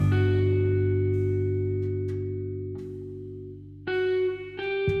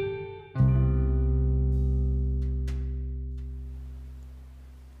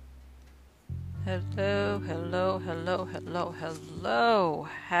hello, hello, hello.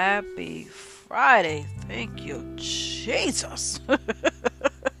 Happy Friday. Thank you, Jesus.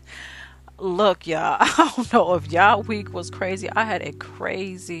 Look, y'all, I don't know if y'all week was crazy. I had a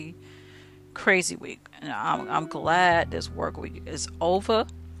crazy, crazy week. And I'm glad this work week is over.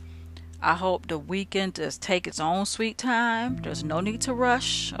 I hope the weekend just take its own sweet time. There's no need to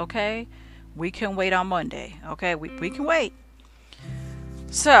rush, okay? We can wait on Monday, okay? We can wait.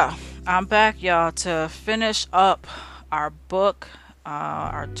 So, I'm back, y'all, to finish up our book,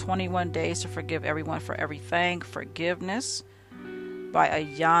 our 21 Days to Forgive Everyone for Everything, Forgiveness by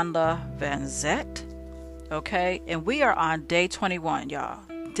Ayanla Vanzett. Okay, and we are on day 21, y'all.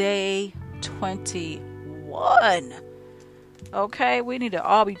 Day 21. Okay, we need to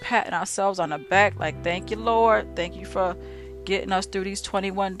all be patting ourselves on the back like, thank you, Lord. Thank you for getting us through these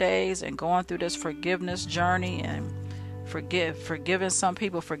 21 days and going through this forgiveness journey and forgiving some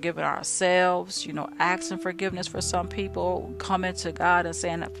people, forgiving ourselves, asking forgiveness for some people, coming to God and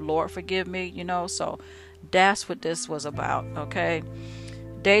saying, Lord, forgive me, so that's what this was about. Okay,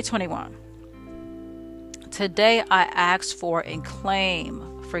 day 21. Today I asked for and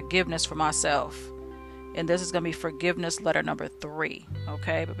claim forgiveness for myself, and this is going to be forgiveness letter number 3.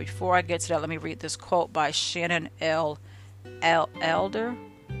 Okay, but before I get to that, let me read this quote by Shannon Elder. I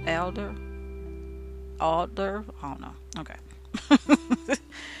don't know. Okay.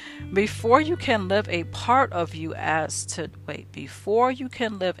 Before you can live a part of you before you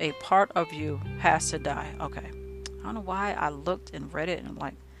can live a part of you has to die. Okay. I don't know why I looked and read it and I'm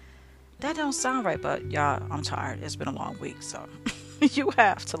like, that don't sound right, but y'all, I'm tired. It's been a long week, so you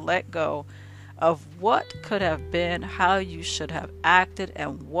have to let go of what could have been, how you should have acted,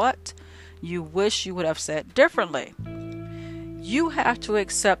 and what you wish you would have said differently. You have to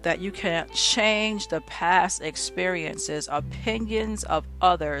accept that you can't change the past experiences, opinions of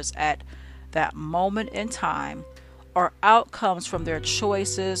others at that moment in time, or outcomes from their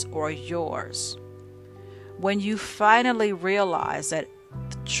choices or yours. When you finally realize that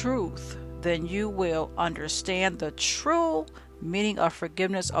truth, then you will understand the true meaning of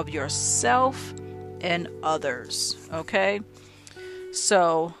forgiveness of yourself and others. Okay?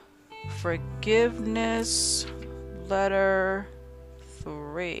 So, forgiveness letter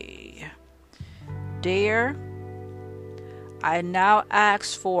 3. Dear, I now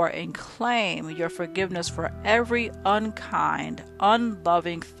ask for and claim your forgiveness for every unkind,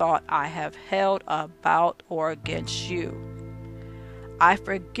 unloving thought I have held about or against you. I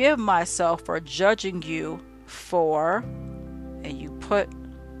forgive myself for judging you for, and you put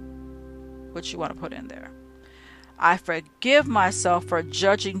what you want to put in there. I forgive myself for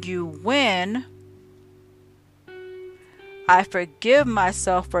judging you when. I forgive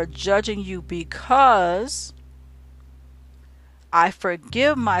myself for judging you because. I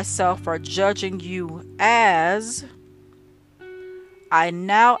forgive myself for judging you as. I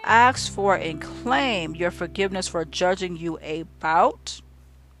now ask for and claim your forgiveness for judging you about.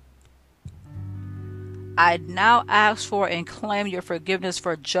 I now ask for and claim your forgiveness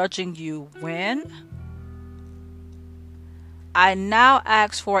for judging you when. I now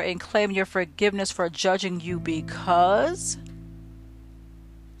ask for and claim your forgiveness for judging you because.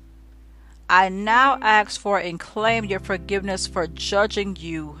 I now ask for and claim your forgiveness for judging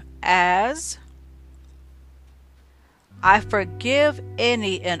you as. I forgive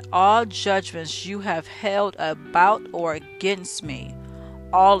any and all judgments you have held about or against me.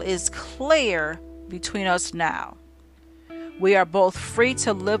 All is clear between us now. We are both free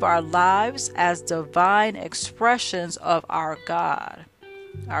to live our lives as divine expressions of our God,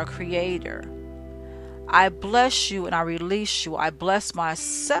 our Creator. I bless you and I release you. I bless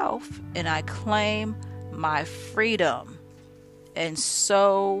myself and I claim my freedom. And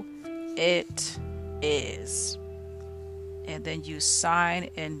so it is. And then you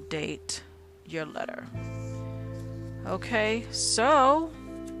sign and date your letter. Okay, so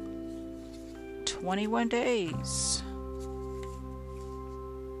 21 days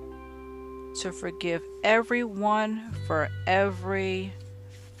to forgive everyone for everything.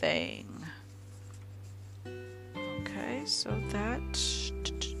 Okay, so that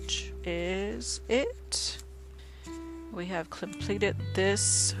is it. We have completed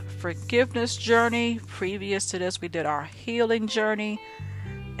this forgiveness journey. Previous to this, we did our healing journey.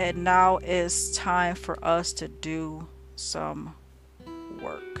 And now it's time for us to do some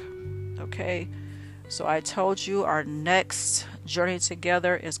work. Okay, so I told you our next journey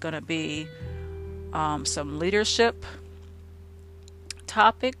together is going to be some leadership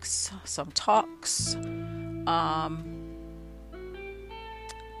topics, some talks.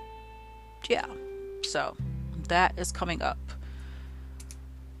 Yeah, so that is coming up.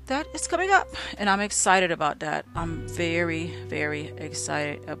 that is coming up, and I'm excited about that. I'm very, very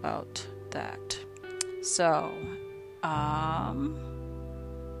excited about that. So,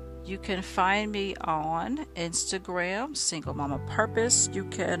 you can find me on Instagram, Single Mama Purpose. You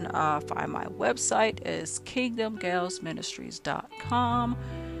can find my website is kingdomgalesministries.com.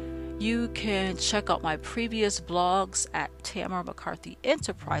 You can check out my previous blogs at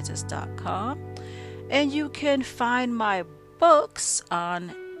TamaraMcCarthyEnterprises.com. And you can find my books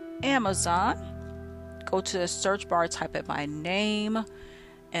on Amazon. Go to the search bar, type in my name,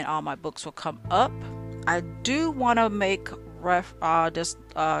 and all my books will come up. I do want to make let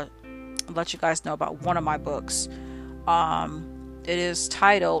you guys know about one of my books. It is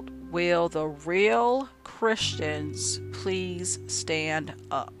titled, Will the Real Christians Please Stand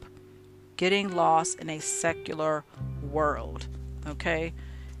Up? Getting Lost in a Secular World. Okay?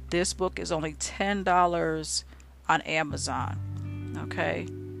 This book is only $10 on Amazon. Okay?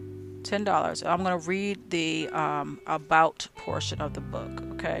 $10. I'm going to read the about portion of the book.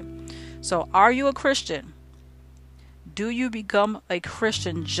 Okay? So, are you a Christian? Do you become a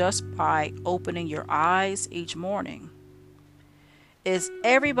Christian just by opening your eyes each morning? Is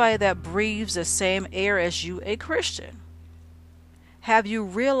everybody that breathes the same air as you a Christian? Have you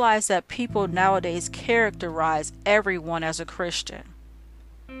realized that people nowadays characterize everyone as a Christian?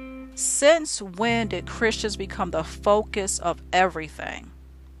 Since when did Christians become the focus of everything?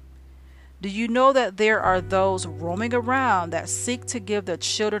 Do you know that there are those roaming around that seek to give the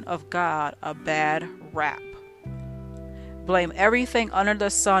children of God a bad rap? Blame everything under the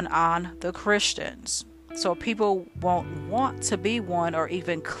sun on the Christians, so people won't want to be one or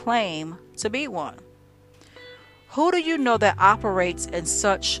even claim to be one. Who do you know that operates in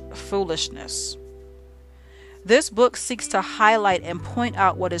such foolishness? This book seeks to highlight and point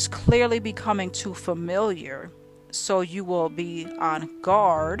out what is clearly becoming too familiar, so you will be on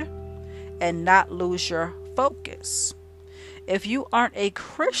guard and not lose your focus. If you aren't a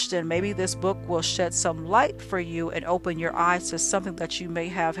Christian, maybe this book will shed some light for you and open your eyes to something that you may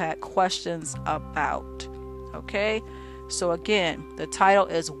have had questions about. Okay? So again, the title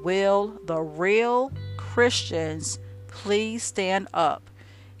is Will the Real Christians Please Stand Up?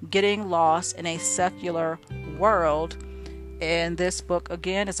 Getting Lost in a Secular World. And this book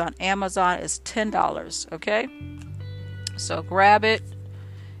again is on Amazon. It's $10. Okay? So grab it.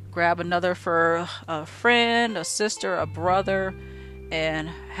 Grab another for a friend, a sister, a brother, and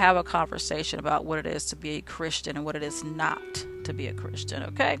have a conversation about what it is to be a Christian and what it is not to be a Christian,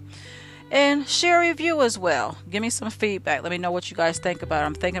 okay? And share a review as well. Give me some feedback. Let me know what you guys think about it.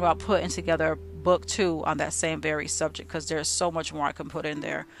 I'm thinking about putting together book 2 on that same very subject because there's so much more I can put in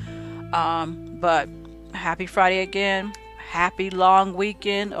there. But happy Friday again. Happy long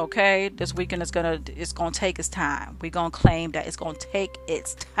weekend, okay? This weekend it's gonna take its time. We're gonna claim that it's gonna take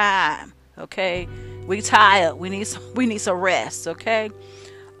its time, okay? We tired. We need some rest, okay?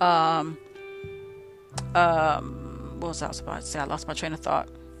 What was I about to say? I lost my train of thought.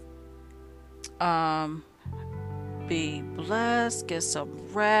 Be blessed. Get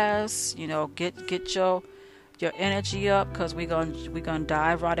some rest. You know, get your energy up because we're gonna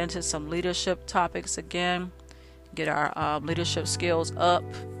dive right into some leadership topics again. Get our leadership skills up.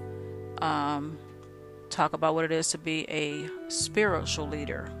 Talk about what it is to be a spiritual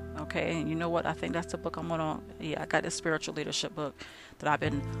leader. Okay, and you know what? I think that's the book I'm gonna. Yeah, I got this spiritual leadership book that I've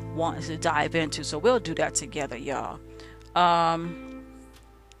been wanting to dive into. So we'll do that together, y'all.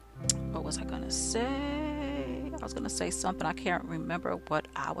 What was I gonna say? I was gonna say something. I can't remember what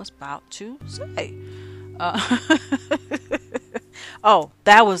I was about to say. Oh,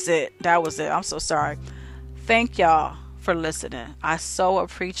 that was it. I'm so sorry. Thank y'all for listening. I so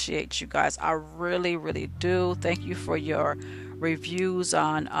appreciate you guys. I really, really do. Thank you for your reviews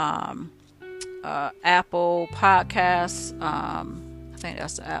on Apple Podcasts. I think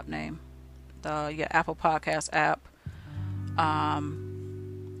that's the app name. The Apple Podcast app.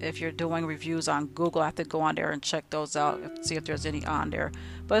 If you're doing reviews on Google, I have to go on there and check those out, see if there's any on there.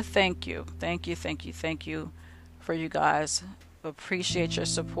 But thank you for you guys. Appreciate your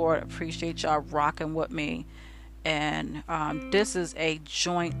support. Appreciate y'all rocking with me. And this is a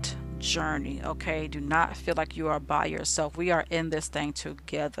joint journey, okay? Do not feel like you are by yourself. We are in this thing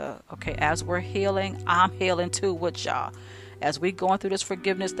together, okay? As we're healing, I'm healing too with y'all. As we going through this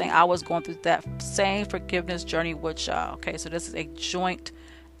forgiveness thing, I was going through that same forgiveness journey with y'all, okay? So this is a joint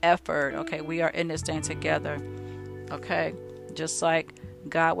effort, okay? We are in this thing together, okay? Just like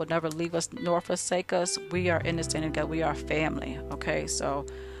God would never leave us nor forsake us, we are in this thing together. We are family, okay? So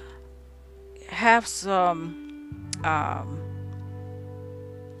have some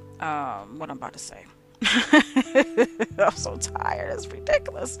what I'm about to say. I'm so tired. It's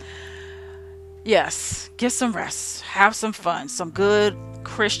ridiculous. Yes, get some rest. Have some fun. Some good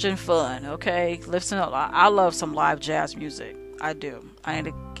Christian fun, okay? Listen up. I love some live jazz music. I do. I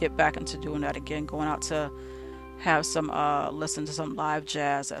need to get back into doing that again. Going out to have some listen to some live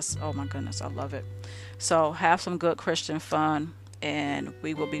jazz. That's, oh my goodness, I love it. So have some good Christian fun, and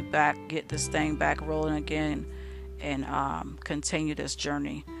we will be back, get this thing back rolling again, and continue this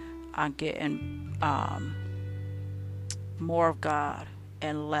journey on getting more of God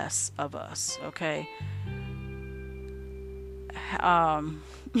and less of us, okay? um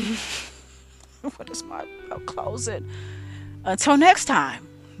what is my, I'll close it. Until next time,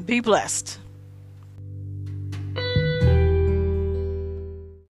 be blessed.